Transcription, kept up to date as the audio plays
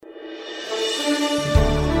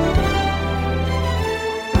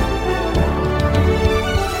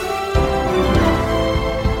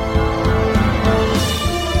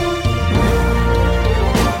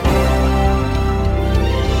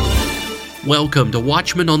Welcome to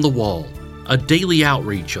Watchmen on the Wall, a daily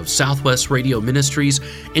outreach of Southwest Radio Ministries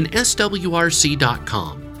and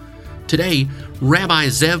SWRC.com. Today, Rabbi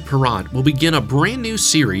Zev Porat will begin a brand new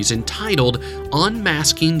series entitled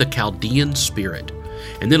Unmasking the Chaldean Spirit.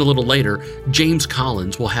 And then a little later, James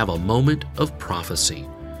Collins will have a moment of prophecy.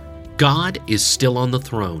 God is still on the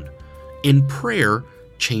throne, and prayer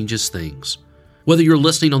changes things. Whether you're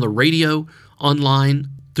listening on the radio, online,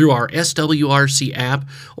 through our SWRC app,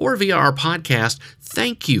 or via our podcast,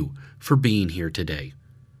 thank you for being here today.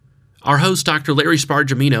 Our host, Dr. Larry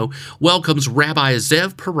Spargimino, welcomes Rabbi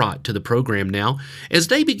Zev Porat to the program now as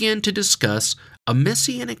they begin to discuss a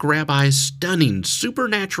Messianic rabbi's stunning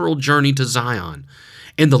supernatural journey to Zion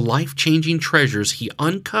and the life-changing treasures he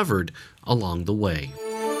uncovered along the way.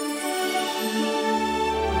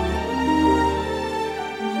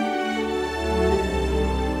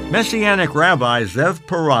 Messianic Rabbi Zev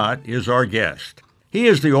Porat is our guest. He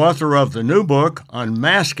is the author of the new book,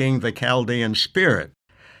 Unmasking the Chaldean Spirit.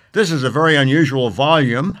 This is a very unusual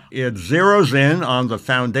volume. It zeroes in on the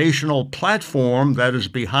foundational platform that is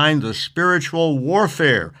behind the spiritual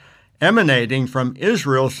warfare emanating from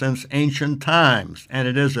Israel since ancient times, and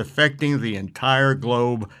it is affecting the entire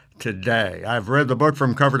globe today. I've read the book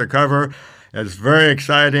from cover to cover. It's very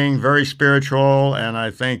exciting, very spiritual, and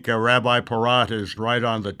I think Rabbi Porat is right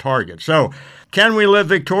on the target. So, can we live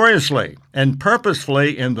victoriously and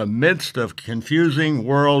purposefully in the midst of confusing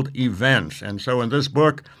world events? And so in this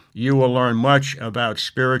book, you will learn much about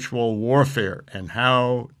spiritual warfare and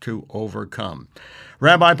how to overcome.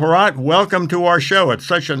 Rabbi Porat, welcome to our show. It's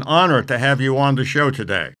such an honor to have you on the show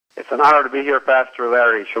today. It's an honor to be here, Pastor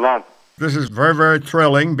Larry. Shalom. This is very, very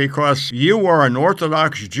thrilling because you were an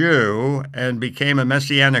Orthodox Jew and became a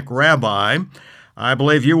Messianic rabbi. I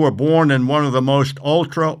believe you were born in one of the most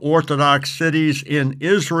ultra-Orthodox cities in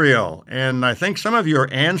Israel, and I think some of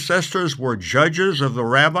your ancestors were judges of the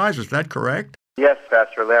rabbis. Is that correct? Yes,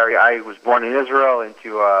 Pastor Larry. I was born in Israel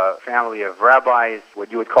into a family of rabbis,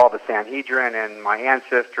 what you would call the Sanhedrin, and my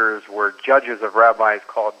ancestors were judges of rabbis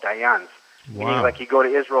called Dayans. Wow. Meaning, like you go to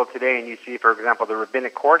Israel today and you see, for example, the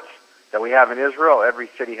rabbinic courts that we have in Israel. Every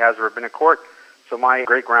city has a rabbinic court. So my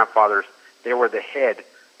great-grandfathers, they were the head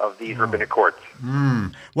of these rabbinic courts.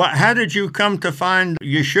 Well, how did you come to find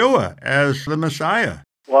Yeshua as the Messiah?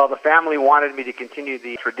 Well, the family wanted me to continue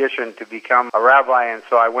the tradition to become a rabbi, and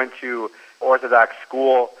so I went to Orthodox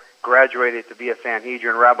school, graduated to be a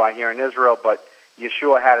Sanhedrin rabbi here in Israel, but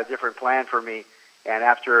Yeshua had a different plan for me, and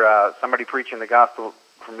after somebody preaching the gospel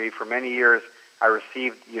for me for many years, I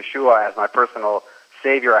received Yeshua as my personal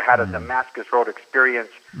Savior. I had a Damascus Road experience.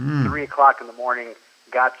 3 o'clock in the morning,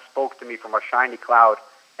 God spoke to me from a shiny cloud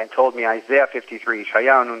and told me Isaiah 53,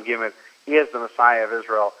 Yeshayahu Nun Gimel, he is the Messiah of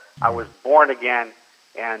Israel. I was born again,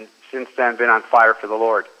 and since then been on fire for the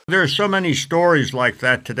Lord. There are so many stories like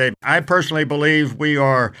that today. I personally believe we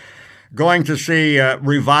are going to see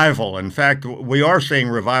revival. In fact, we are seeing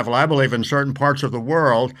revival, I believe, in certain parts of the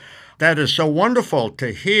world. That is so wonderful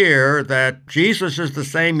to hear that Jesus is the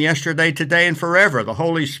same yesterday, today, and forever. The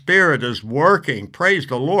Holy Spirit is working. Praise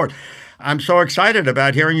the Lord. I'm so excited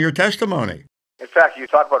about hearing your testimony. In fact, you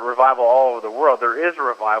talk about revival all over the world. There is a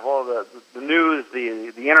revival. The news, the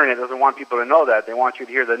internet doesn't want people to know that. They want you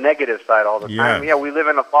to hear the negative side all the time. Yeah, we live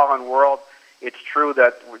in a fallen world. It's true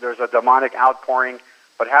that there's a demonic outpouring.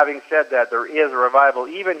 But having said that, there is a revival.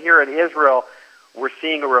 Even here in Israel, we're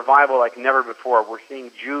seeing a revival like never before. We're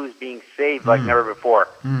seeing Jews being saved like never before.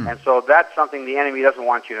 And so that's something the enemy doesn't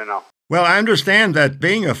want you to know. Well, I understand that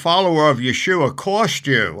being a follower of Yeshua cost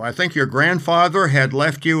you. I think your grandfather had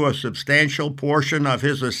left you a substantial portion of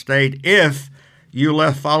his estate if you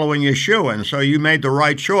left following Yeshua, and so you made the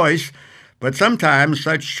right choice. But sometimes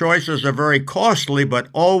such choices are very costly, but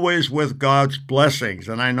always with God's blessings.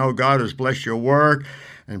 And I know God has blessed your work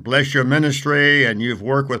and blessed your ministry, and you've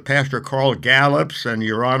worked with Pastor Carl Gallups, and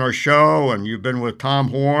you're on our show, and you've been with Tom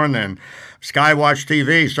Horn and Skywatch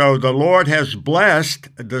TV. So the Lord has blessed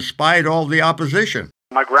despite all the opposition.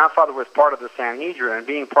 My grandfather was part of the Sanhedrin, and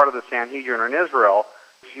being part of the Sanhedrin in Israel,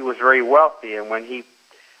 he was very wealthy. And when he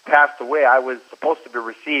passed away, I was supposed to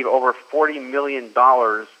receive over $40 million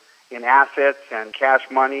in assets and cash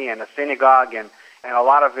money and a synagogue and a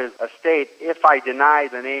lot of his estate if I deny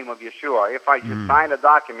the name of Yeshua, if I just sign a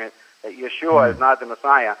document that Yeshua is not the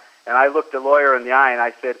Messiah. And I looked the lawyer in the eye and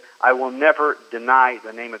I said, I will never deny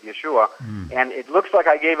the name of Yeshua. And it looks like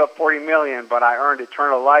I gave up $40 million, but I earned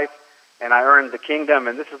eternal life and I earned the kingdom.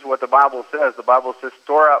 And this is what the Bible says. The Bible says,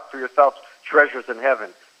 store up for yourselves treasures in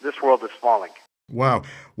heaven. This world is falling. Wow.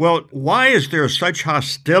 Well, why is there such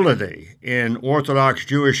hostility in Orthodox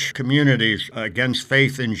Jewish communities against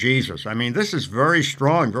faith in Jesus? I mean, this is very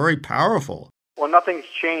strong, very powerful. Well, nothing's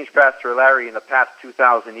changed, Pastor Larry, in the past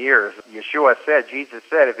 2,000 years. Yeshua said, Jesus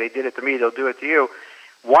said, if they did it to me, they'll do it to you.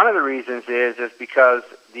 One of the reasons is because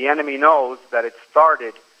the enemy knows that it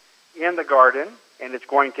started in the garden and it's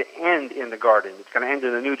going to end in the garden. It's going to end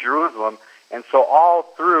in the New Jerusalem. And so all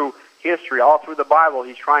through history, all through the Bible,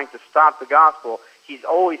 he's trying to stop the gospel. He's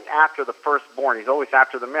always after the firstborn. He's always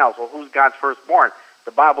after the males. Well, who's God's firstborn?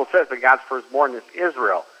 The Bible says that God's firstborn is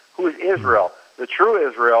Israel. Who is Israel? The true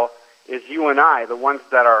Israel is you and I, the ones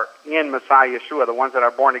that are in Messiah Yeshua, the ones that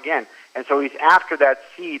are born again. And so he's after that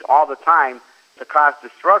seed all the time to cause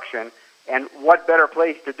destruction. And what better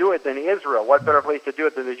place to do it than Israel? What better place to do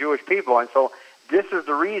it than the Jewish people? And so this is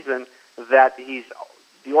the reason that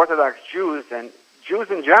the Orthodox Jews and Jews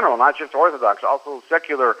in general, not just Orthodox, also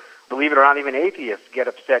secular, believe it or not, even atheists get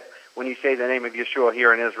upset when you say the name of Yeshua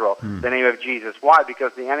here in Israel, the name of Jesus. Why?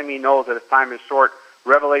 Because the enemy knows that his time is short.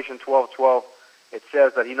 Revelation 12:12, it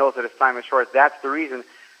says that he knows that his time is short. That's the reason.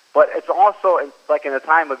 But it's also, like in the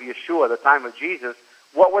time of Yeshua, the time of Jesus,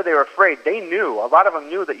 what were they afraid? They knew. A lot of them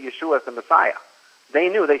knew that Yeshua is the Messiah. They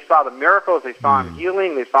knew. They saw the miracles. They saw him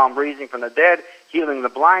healing. They saw him raising from the dead, healing the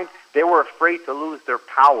blind. They were afraid to lose their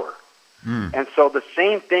power. And so the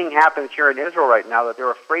same thing happens here in Israel right now, that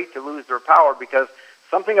they're afraid to lose their power because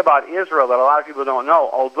something about Israel that a lot of people don't know,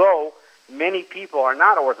 although many people are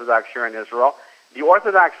not Orthodox here in Israel, the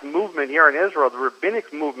Orthodox movement here in Israel, the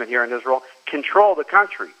rabbinic movement here in Israel, control the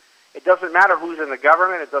country. It doesn't matter who's in the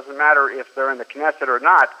government. It doesn't matter if they're in the Knesset or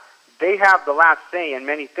not. They have the last say in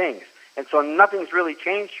many things. And so nothing's really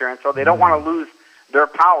changed here. And so they don't want to lose their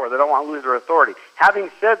power. They don't want to lose their authority.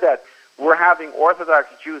 Having said that, we're having Orthodox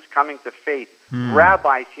Jews coming to faith,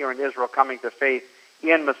 rabbis here in Israel coming to faith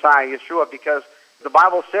in Messiah Yeshua, because the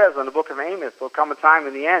Bible says in the book of Amos, there'll come a time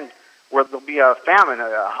in the end where there'll be a famine,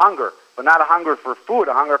 a hunger, but not a hunger for food,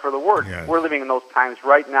 a hunger for the Word. Yes. We're living in those times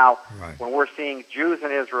right now when we're seeing Jews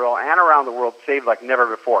in Israel and around the world saved like never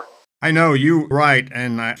before. I know you write,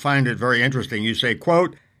 and I find it very interesting. You say,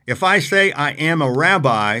 quote, "If I say I am a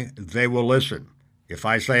rabbi, they will listen. If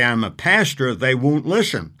I say I'm a pastor, they won't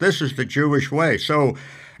listen." This is the Jewish way. So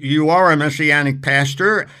you are a Messianic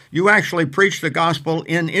pastor. You actually preach the gospel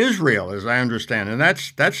in Israel, as I understand, and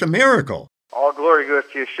that's a miracle. All glory goes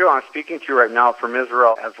to Yeshua. I'm speaking to you right now from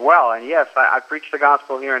Israel as well. And yes, I preach the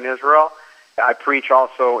gospel here in Israel. I preach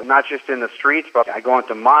also not just in the streets, but I go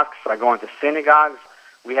into mosques, I go into synagogues.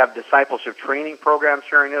 We have discipleship training programs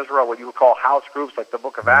here in Israel, what you would call house groups, like the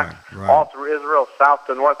book of Acts, all through Israel, south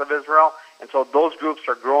to north of Israel. And so those groups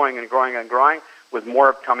are growing and growing and growing, with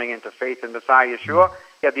more coming into faith in Messiah Yeshua.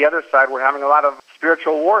 At the other side, we're having a lot of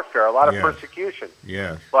spiritual warfare, a lot of persecution.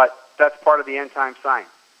 Yes. But that's part of the end time sign.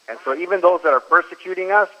 And so even those that are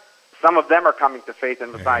persecuting us, some of them are coming to faith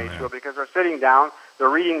in Messiah Yeshua because they're sitting down, they're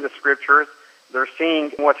reading the scriptures, they're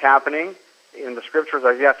seeing what's happening in the scriptures,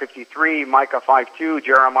 Isaiah 53, Micah 5:2,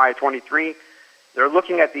 Jeremiah 23. They're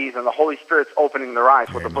looking at these, and the Holy Spirit's opening their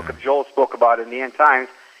eyes, what the book of Joel spoke about in the end times.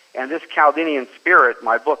 And this Chaldean spirit,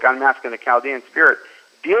 my book, Unmasking the Chaldean Spirit,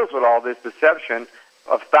 deals with all this deception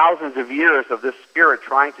of thousands of years of this spirit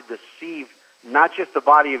trying to deceive not just the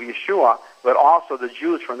body of Yeshua, but also the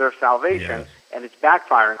Jews from their salvation. Yes. And it's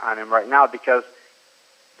backfiring on him right now because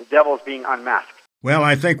the devil is being unmasked. Well,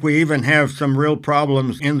 I think we even have some real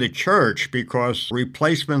problems in the church because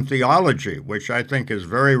replacement theology, which I think is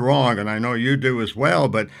very wrong, and I know you do as well,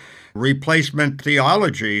 but replacement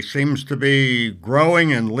theology seems to be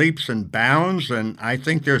growing in leaps and bounds, and I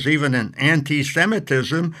think there's even an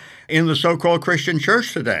anti-Semitism in the so-called Christian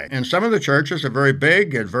church today. And some of the churches are very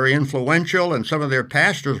big and very influential, and some of their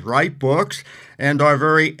pastors write books and are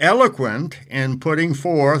very eloquent in putting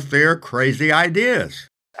forth their crazy ideas.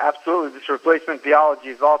 Absolutely. This replacement theology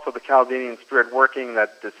is also the Chaldean spirit working,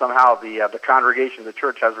 that somehow the congregation, the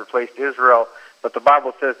church, has replaced Israel. But the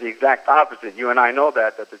Bible says the exact opposite. You and I know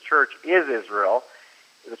that the church is Israel.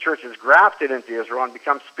 The church is grafted into Israel and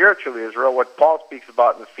becomes spiritually Israel, what Paul speaks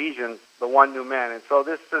about in Ephesians, the one new man. And so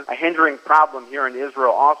this is a hindering problem here in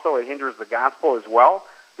Israel also. It hinders the gospel as well,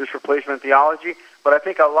 this replacement theology. But I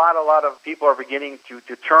think a lot of people are beginning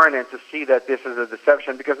to turn and to see that this is a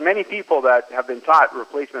deception, because many people that have been taught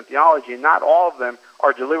replacement theology, not all of them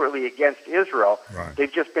are deliberately against Israel. Right.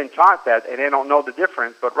 They've just been taught that, and they don't know the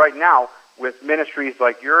difference. But right now, with ministries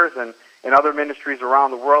like yours and other ministries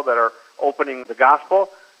around the world that are opening the gospel,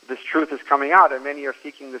 this truth is coming out, and many are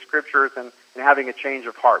seeking the scriptures and having a change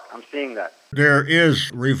of heart. I'm seeing that. There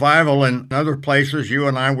is revival in other places. You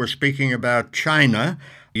and I were speaking about China.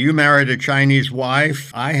 You married a Chinese wife.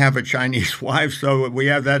 I have a Chinese wife, so we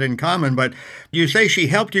have that in common. But you say she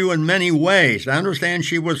helped you in many ways. I understand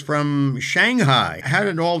she was from Shanghai. How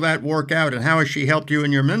did all that work out, and how has she helped you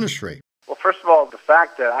in your ministry? Well, first of all, the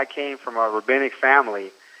fact that I came from a rabbinic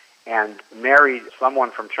family and married someone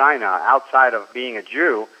from China outside of being a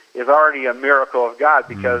Jew is already a miracle of God,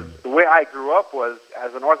 because the way I grew up was,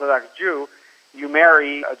 as an Orthodox Jew, you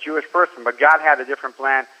marry a Jewish person, but God had a different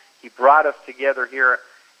plan. He brought us together here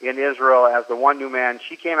in Israel as the one new man.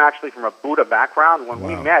 She came actually from a Buddha background. When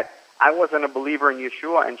we met, I wasn't a believer in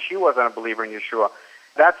Yeshua, and she wasn't a believer in Yeshua.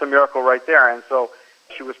 That's a miracle right there. And so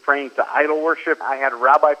she was praying to idol worship. I had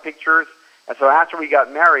rabbi pictures. And so after we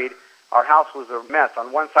got married, our house was a mess.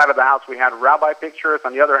 On one side of the house, we had rabbi pictures.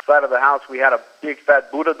 On the other side of the house, we had a big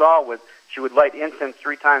fat Buddha doll with, she would light incense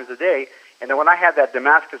 3 times a day. And then when I had that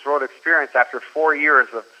Damascus Road experience after 4 years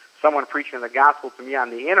of someone preaching the gospel to me on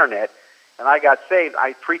the internet, and I got saved,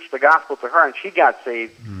 I preached the gospel to her, and she got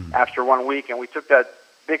saved after 1 week. And we took that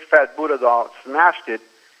big fat Buddha doll, smashed it,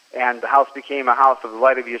 and the house became a house of the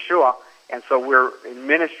light of Yeshua. And so we're in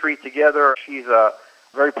ministry together. She's a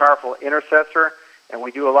very powerful intercessor, and we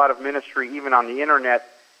do a lot of ministry even on the internet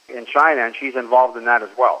in China, and she's involved in that as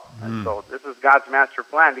well. And so this is God's master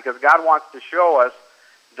plan, because God wants to show us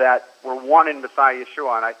that we're one in Messiah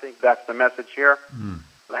Yeshua, and I think that's the message here.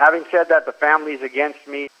 Having said that, the family's against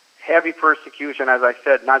me. Heavy persecution, as I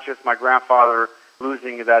said, not just my grandfather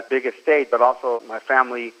losing that big estate, but also my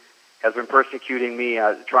family has been persecuting me,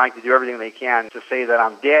 trying to do everything they can to say that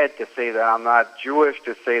I'm dead, to say that I'm not Jewish,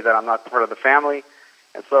 to say that I'm not part of the family.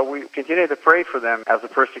 And so we continue to pray for them as the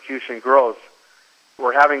persecution grows.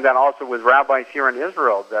 We're having that also with rabbis here in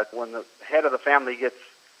Israel, that when the head of the family gets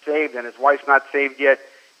saved and his wife's not saved yet,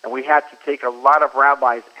 and we had to take a lot of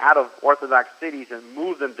rabbis out of Orthodox cities and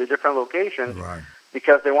move them to different locations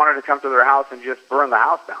because they wanted to come to their house and just burn the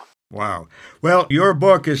house down. Wow. Well, your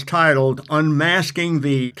book is titled Unmasking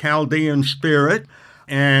the Chaldean Spirit,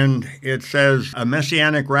 and it says, a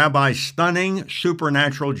Messianic Rabbi's stunning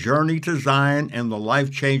supernatural journey to Zion and the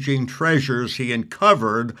life-changing treasures he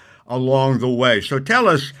uncovered along the way. So tell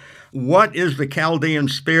us, what is the Chaldean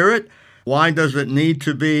Spirit? Why does it need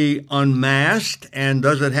to be unmasked? And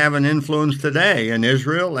does it have an influence today in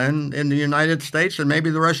Israel and in the United States and maybe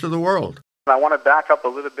the rest of the world? I want to back up a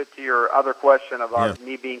little bit to your other question about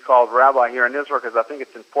me being called rabbi here in Israel, because I think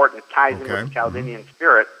it's important. It ties in with the Chaldean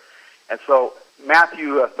spirit. And so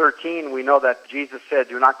Matthew 13, we know that Jesus said,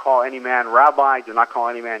 do not call any man rabbi, do not call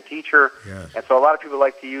any man teacher. And so a lot of people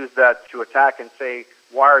like to use that to attack and say,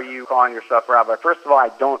 why are you calling yourself rabbi? First of all, I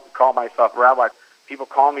don't call myself rabbi. People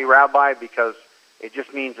call me rabbi because it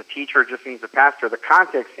just means a teacher, it just means a pastor. The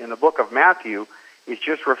context in the book of Matthew is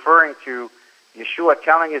just referring to Yeshua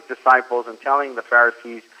telling his disciples and telling the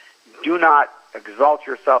Pharisees, do not exalt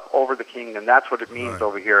yourself over the kingdom. That's what it means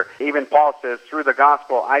over here. Even Paul says, through the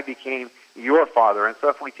gospel, I became your father. And so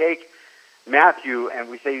if we take Matthew and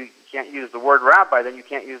we say you can't use the word rabbi, then you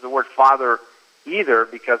can't use the word father either,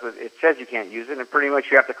 because it says you can't use it. And pretty much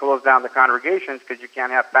you have to close down the congregations, because you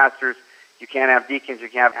can't have pastors, you can't have deacons, you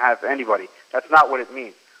can't have anybody. That's not what it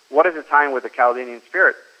means. What is it tying with the Chaldean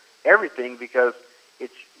spirit? Everything, because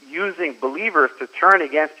it's using believers to turn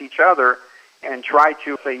against each other and try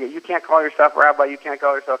to say, you can't call yourself rabbi, you can't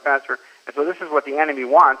call yourself pastor. And so this is what the enemy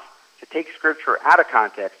wants, to take Scripture out of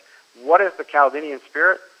context. What is the Chaldean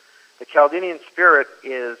spirit? The Chaldean spirit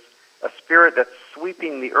is a spirit that's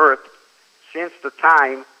sweeping the earth since the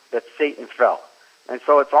time that Satan fell. And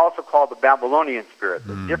so it's also called the Babylonian spirit.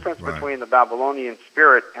 The difference between the Babylonian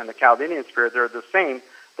spirit and the Chaldean spirit, they're the same.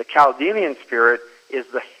 The Chaldean spirit is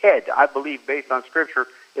the head, I believe, based on Scripture,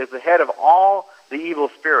 is the head of all the evil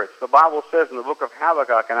spirits. The Bible says in the book of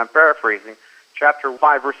Habakkuk, and I'm paraphrasing, chapter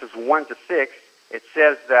 5, verses 1 to 6, it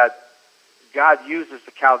says that God uses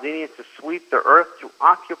the Chaldeans to sweep the earth, to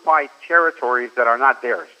occupy territories that are not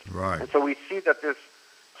theirs. And so we see that this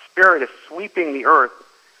spirit is sweeping the earth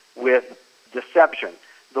with deception.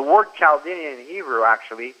 The word Chaldean in Hebrew,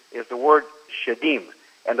 actually, is the word shadim.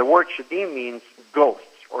 And the word shadim means ghosts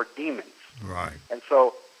or demons. And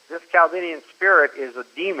so this Chaldean spirit is a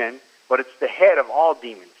demon, but it's the head of all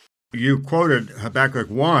demons. You quoted Habakkuk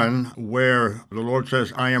 1, where the Lord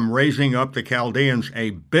says, I am raising up the Chaldeans, a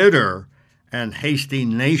bitter and hasty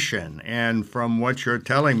nation. And from what you're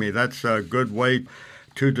telling me, that's a good way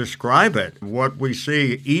to describe it. What we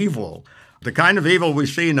see, evil. The kind of evil we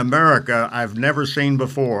see in America, I've never seen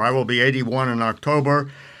before. I will be 81 in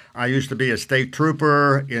October. I used to be a state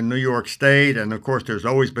trooper in New York State, and of course there's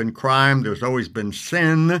always been crime, there's always been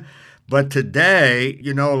sin, But today,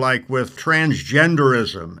 like with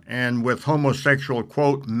transgenderism and with homosexual,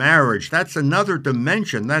 quote, marriage, that's another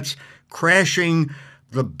dimension. That's crashing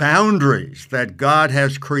the boundaries that God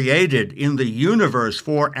has created in the universe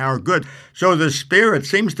for our good. So the Spirit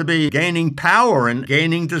seems to be gaining power and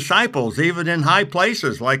gaining disciples, even in high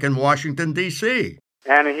places like in Washington, D.C.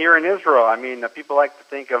 And here in Israel, people like to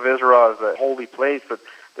think of Israel as a holy place, but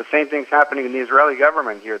the same thing's happening in the Israeli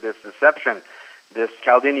government here, this deception, this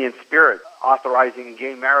Chaldean spirit, authorizing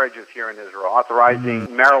gay marriages here in Israel, authorizing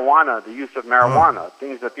marijuana, the use of marijuana,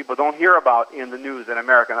 things that people don't hear about in the news in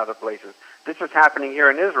America and other places. This is happening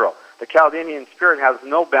here in Israel. The Chaldean spirit has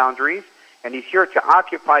no boundaries, and he's here to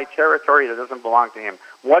occupy territory that doesn't belong to him.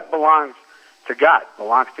 What belongs to God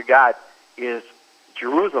is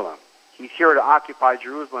Jerusalem. He's here to occupy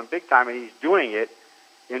Jerusalem big time, and he's doing it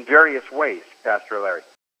in various ways, Pastor Larry.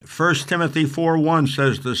 1 Timothy 4:1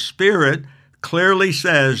 says, the Spirit clearly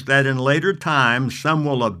says that in later times some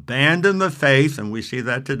will abandon the faith, and we see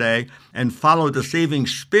that today, and follow deceiving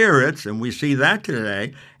spirits, and we see that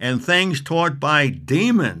today, and things taught by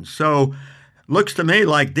demons. So looks to me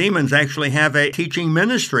like demons actually have a teaching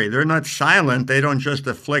ministry. They're not silent. They don't just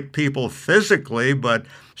afflict people physically, but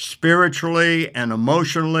spiritually and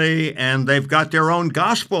emotionally, and they've got their own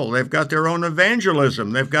gospel. They've got their own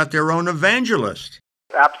evangelism. They've got their own evangelist.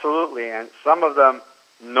 Absolutely, and some of them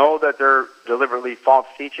know that they're deliberately false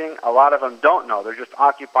teaching. A lot of them don't know. They're just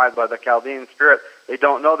occupied by the Chaldean spirit. They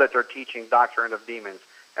don't know that they're teaching doctrine of demons.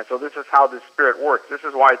 And so this is how this spirit works. This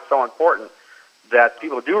is why it's so important that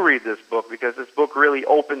people do read this book, because this book really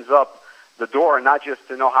opens up the door, not just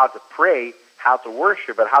to know how to pray, how to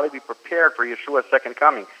worship, but how to be prepared for Yeshua's second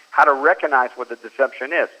coming, how to recognize what the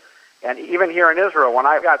deception is. And even here in Israel, when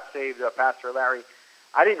I got saved, Pastor Larry,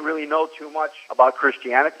 I didn't really know too much about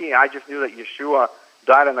Christianity. I just knew that Yeshua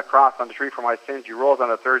died on the cross on the tree for my sins. He rose on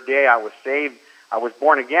the third day. I was saved. I was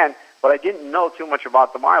born again, but I didn't know too much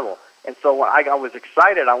about the Bible. And so when I was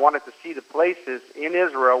excited, I wanted to see the places in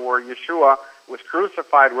Israel where Yeshua was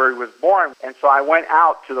crucified, where he was born. And so I went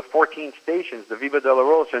out to the 14 stations, the Viva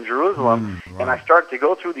Dolorosa in Jerusalem, and I started to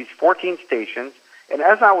go through these 14 stations. And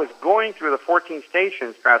as I was going through the 14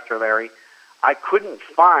 stations, Pastor Larry, I couldn't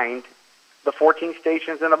find the 14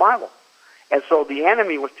 stations in the Bible. And so the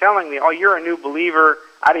enemy was telling me, oh, you're a new believer.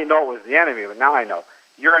 I didn't know it was the enemy, but now I know.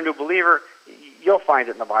 You're a new believer. You'll find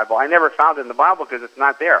it in the Bible. I never found it in the Bible because it's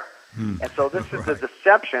not there. And so this is the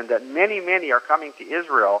deception that many are coming to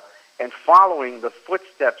Israel and following the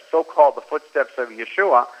footsteps, so-called the footsteps of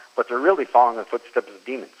Yeshua, but they're really following the footsteps of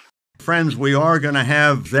demons. Friends, we are going to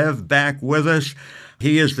have Zev back with us.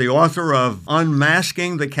 He is the author of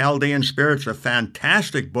Unmasking the Chaldean Spirits, a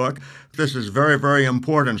fantastic book. This is very, very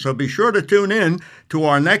important. So be sure to tune in to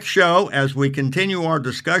our next show as we continue our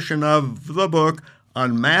discussion of the book,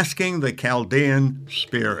 Unmasking the Chaldean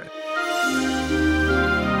Spirit.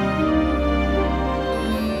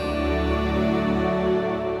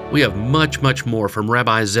 We have much more from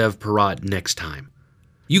Rabbi Zev Porat next time.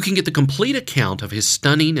 You can get the complete account of his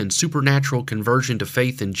stunning and supernatural conversion to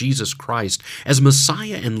faith in Jesus Christ as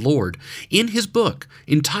Messiah and Lord in his book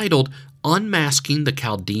entitled Unmasking the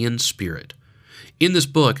Chaldean Spirit. In this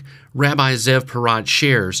book, Rabbi Zev Porat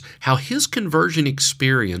shares how his conversion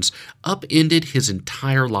experience upended his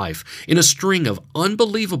entire life in a string of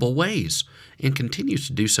unbelievable ways and continues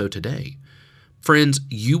to do so today. Friends,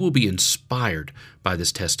 you will be inspired by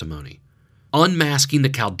this testimony. Unmasking the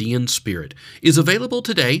Chaldean Spirit is available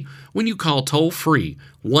today when you call toll-free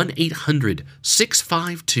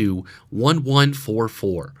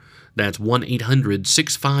 1-800-652-1144. That's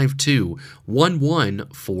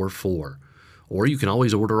 1-800-652-1144. Or you can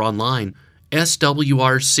always order online,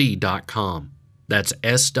 swrc.com. That's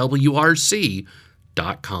swrc.com.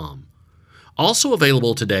 Also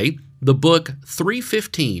available today, the book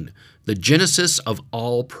 315, The Genesis of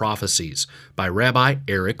All Prophecies, by Rabbi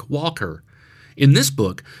Eric Walker. In this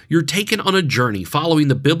book, you're taken on a journey following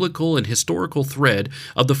the biblical and historical thread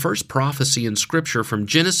of the first prophecy in Scripture from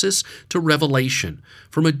Genesis to Revelation,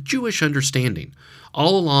 from a Jewish understanding,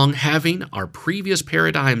 all along having our previous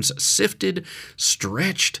paradigms sifted,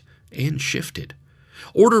 stretched, and shifted.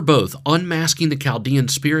 Order both Unmasking the Chaldean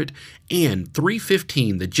Spirit and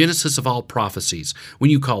 315, The Genesis of All Prophecies, when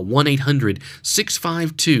you call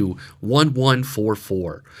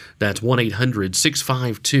 1-800-652-1144. That's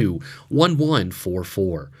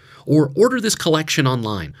 1-800-652-1144. Or order this collection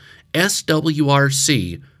online,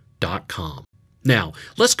 swrc.com. Now,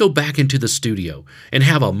 let's go back into the studio and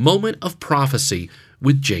have a moment of prophecy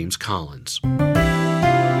with James Collins.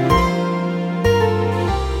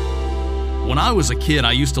 When I was a kid,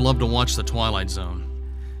 I used to love to watch The Twilight Zone.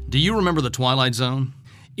 Do you remember The Twilight Zone?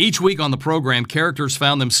 Each week on the program, characters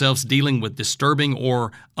found themselves dealing with disturbing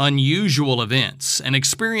or unusual events, an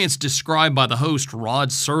experience described by the host Rod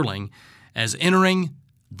Serling as entering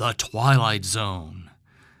the Twilight Zone.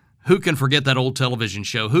 Who can forget that old television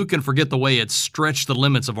show? Who can forget the way it stretched the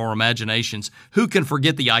limits of our imaginations? Who can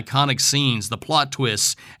forget the iconic scenes, the plot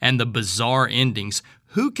twists, and the bizarre endings?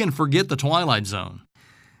 Who can forget the Twilight Zone?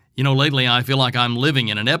 You know, lately I feel like I'm living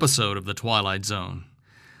in an episode of the Twilight Zone.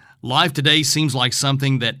 Life today seems like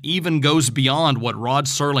something that even goes beyond what Rod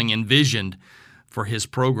Serling envisioned for his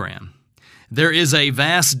program. There is a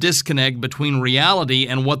vast disconnect between reality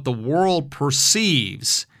and what the world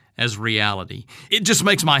perceives as reality. It just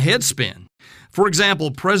makes my head spin. For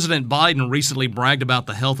example, President Biden recently bragged about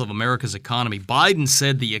the health of America's economy. Biden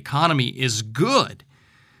said the economy is good,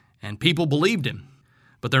 and people believed him.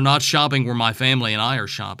 But they're not shopping where my family and I are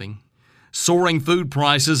shopping. Soaring food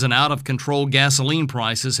prices and out-of-control gasoline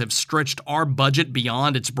prices have stretched our budget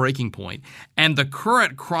beyond its breaking point. And the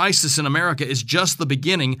current crisis in America is just the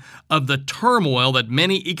beginning of the turmoil that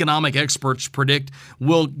many economic experts predict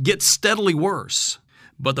will get steadily worse.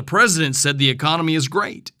 But the president said the economy is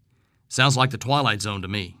great. Sounds like the Twilight Zone to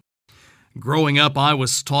me. Growing up, I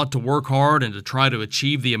was taught to work hard and to try to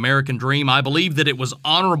achieve the American dream. I believed that it was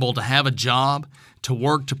honorable to have a job, to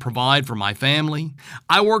work to provide for my family.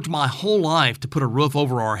 I worked my whole life to put a roof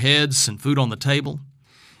over our heads and food on the table.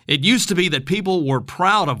 It used to be that people were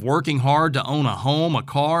proud of working hard to own a home, a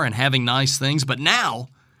car, and having nice things. But now,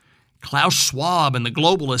 Klaus Schwab and the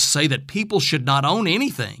globalists say that people should not own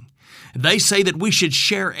anything. They say that we should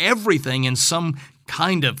share everything in some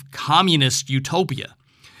kind of communist utopia.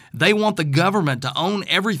 They want the government to own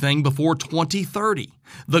everything before 2030.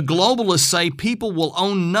 The globalists say people will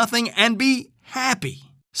own nothing and be happy.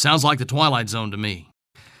 Sounds like the Twilight Zone to me.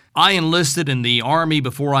 I enlisted in the Army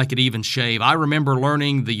before I could even shave. I remember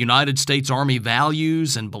learning the United States Army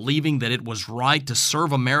values and believing that it was right to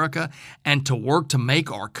serve America and to work to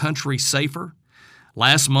make our country safer.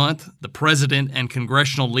 Last month, the President and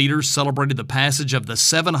congressional leaders celebrated the passage of the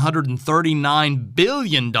 $739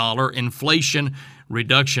 billion Inflation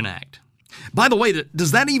Reduction Act. By the way,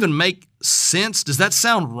 does that even make sense? Does that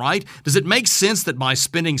sound right? Does it make sense that by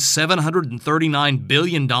spending $739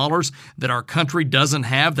 billion that our country doesn't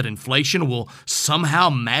have, that inflation will somehow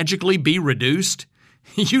magically be reduced?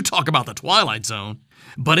 You talk about the Twilight Zone.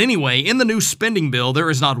 But anyway, in the new spending bill, there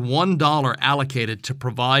is not $1 allocated to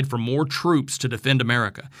provide for more troops to defend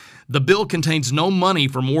America. The bill contains no money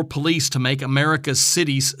for more police to make America's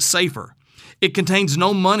cities safer. It contains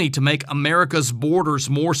no money to make America's borders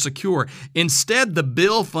more secure. Instead, the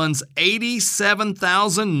bill funds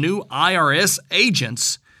 87,000 new IRS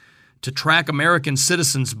agents to track American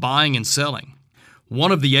citizens buying and selling.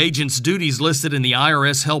 One of the agents' duties listed in the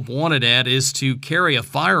IRS Help Wanted ad is to carry a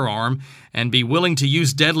firearm and be willing to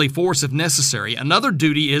use deadly force if necessary. Another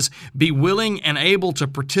duty is be willing and able to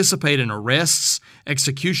participate in arrests,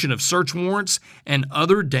 execution of search warrants, and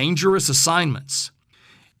other dangerous assignments.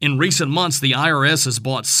 In recent months, the IRS has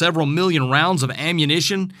bought several million rounds of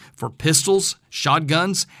ammunition for pistols,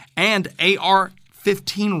 shotguns, and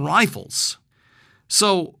AR-15 rifles.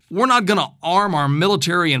 So we're not going to arm our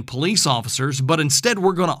military and police officers, but instead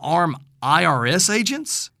we're going to arm IRS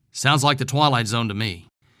agents? Sounds like the Twilight Zone to me.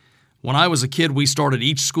 When I was a kid, we started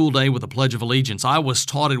each school day with a Pledge of Allegiance. I was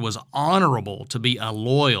taught it was honorable to be a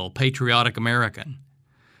loyal, patriotic American.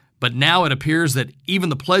 But now it appears that even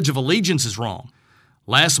the Pledge of Allegiance is wrong.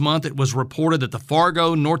 Last month, it was reported that the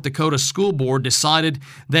Fargo, North Dakota School Board decided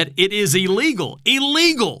that it is illegal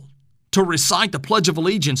to recite the Pledge of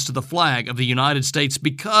Allegiance to the flag of the United States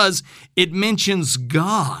because it mentions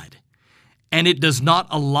God, and it does not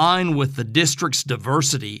align with the district's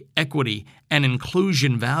diversity, equity, and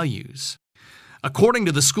inclusion values. According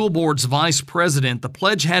to the school board's vice president, the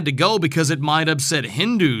pledge had to go because it might upset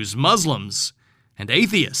Hindus, Muslims, and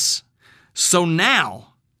atheists. So now,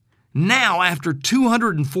 after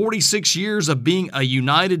 246 years of being a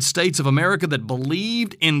United States of America that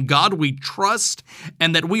believed in God we trust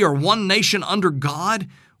and that we are one nation under God,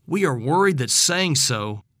 we are worried that saying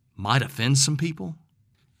so might offend some people?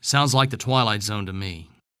 Sounds like the Twilight Zone to me.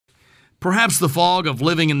 Perhaps the fog of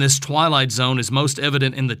living in this Twilight Zone is most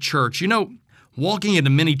evident in the church. You know, walking into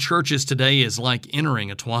many churches today is like entering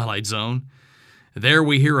a Twilight Zone. There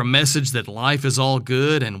we hear a message that life is all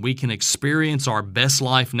good and we can experience our best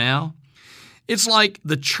life now. It's like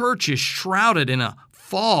the church is shrouded in a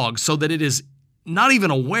fog so that it is not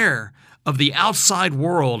even aware of the outside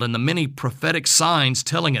world and the many prophetic signs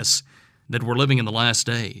telling us that we're living in the last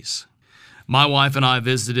days. My wife and I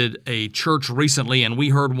visited a church recently and we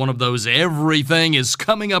heard one of those everything is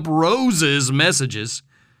coming up roses messages.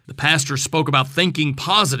 The pastor spoke about thinking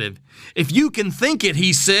positive. If you can think it,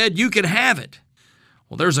 he said, you can have it.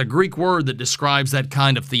 Well, there's a Greek word that describes that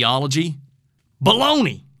kind of theology.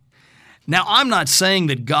 Baloney. Now, I'm not saying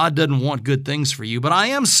that God doesn't want good things for you, but I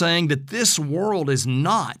am saying that this world is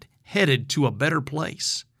not headed to a better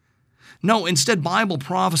place. No, instead, Bible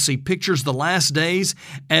prophecy pictures the last days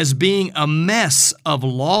as being a mess of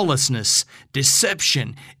lawlessness,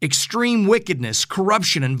 deception, extreme wickedness,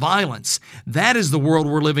 corruption, and violence. That is the world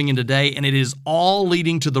we're living in today, and it is all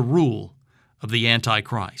leading to the rule of the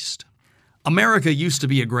Antichrist. America used to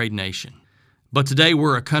be a great nation. But today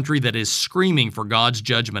we're a country that is screaming for God's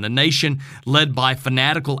judgment, a nation led by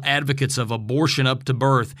fanatical advocates of abortion up to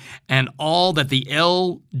birth and all that the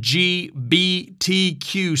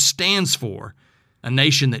LGBTQ stands for, a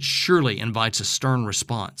nation that surely invites a stern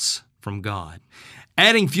response from God.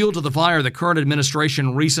 Adding fuel to the fire, the current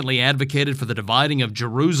administration recently advocated for the dividing of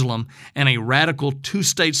Jerusalem and a radical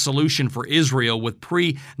two-state solution for Israel with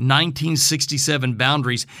pre-1967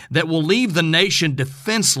 boundaries that will leave the nation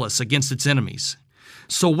defenseless against its enemies.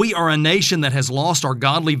 So we are a nation that has lost our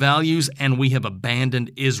godly values and we have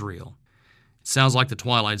abandoned Israel. It sounds like the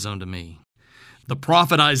Twilight Zone to me. The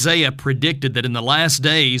prophet Isaiah predicted that in the last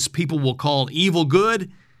days, people will call evil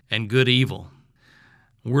good and good evil.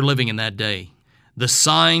 We're living in that day. The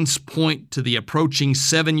signs point to the approaching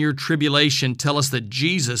 7-year tribulation, tell us that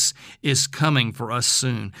Jesus is coming for us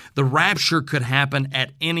soon. The rapture could happen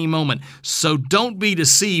at any moment. So don't be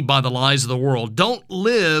deceived by the lies of the world. Don't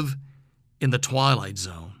live in the Twilight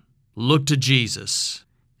Zone. Look to Jesus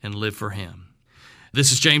and live for Him.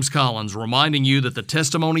 This is James Collins reminding you that the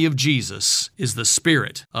testimony of Jesus is the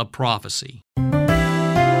spirit of prophecy.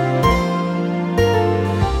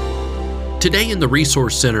 Today in the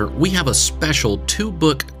Resource Center, we have a special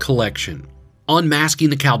 2-book collection, Unmasking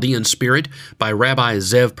the Chaldean Spirit by Rabbi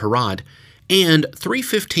Zev Porat, and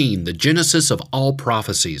 315, The Genesis of All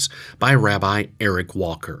Prophecies by Rabbi Eric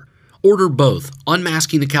Walker. Order both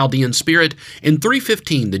Unmasking the Chaldean Spirit and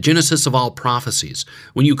 315, The Genesis of All Prophecies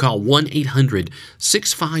when you call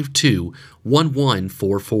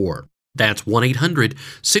 1-800-652-1144. That's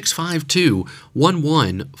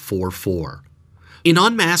 1-800-652-1144. In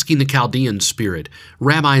Unmasking the Chaldean Spirit,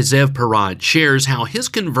 Rabbi Zev Porat shares how his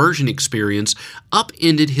conversion experience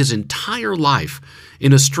upended his entire life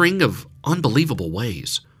in a string of unbelievable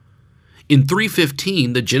ways. In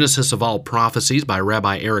 315, The Genesis of All Prophecies by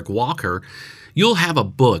Rabbi Eric Walker, you'll have a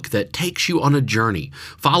book that takes you on a journey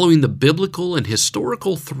following the biblical and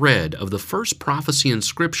historical thread of the first prophecy in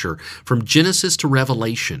Scripture from Genesis to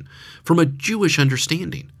Revelation from a Jewish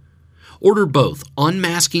understanding. Order both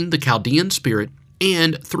Unmasking the Chaldean Spirit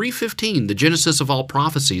and 315, The Genesis of All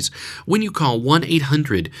Prophecies, when you call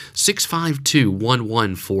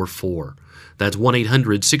 1-800-652-1144. That's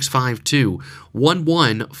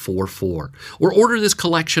 1-800-652-1144. Or order this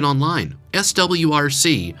collection online,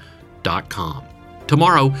 swrc.com.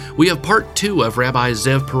 Tomorrow, we have part 2 of Rabbi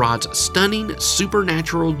Zev Porat's stunning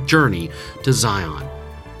supernatural journey to Zion.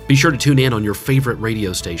 Be sure to tune in on your favorite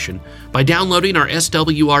radio station by downloading our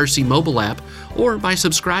SWRC mobile app or by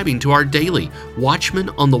subscribing to our daily Watchman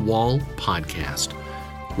on the Wall podcast.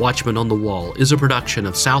 Watchman on the Wall is a production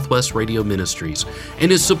of Southwest Radio Ministries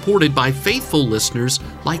and is supported by faithful listeners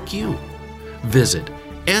like you. Visit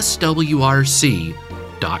swrc.com.